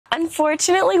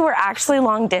Unfortunately, we're actually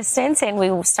long distance, and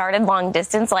we started long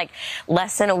distance like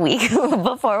less than a week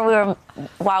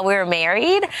while we were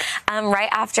married. Right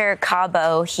after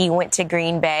Cabo, he went to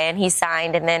Green Bay and he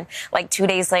signed, and then like 2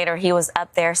 days later, he was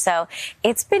up there. So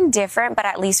it's been different, but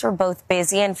at least we're both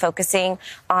busy and focusing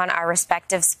on our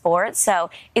respective sports. So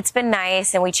it's been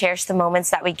nice, and we cherish the moments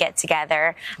that we get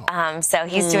together. So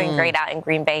he's doing great out in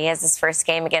Green Bay. He has his first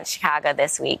game against Chicago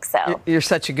this week. So you're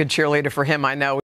such a good cheerleader for him, I know.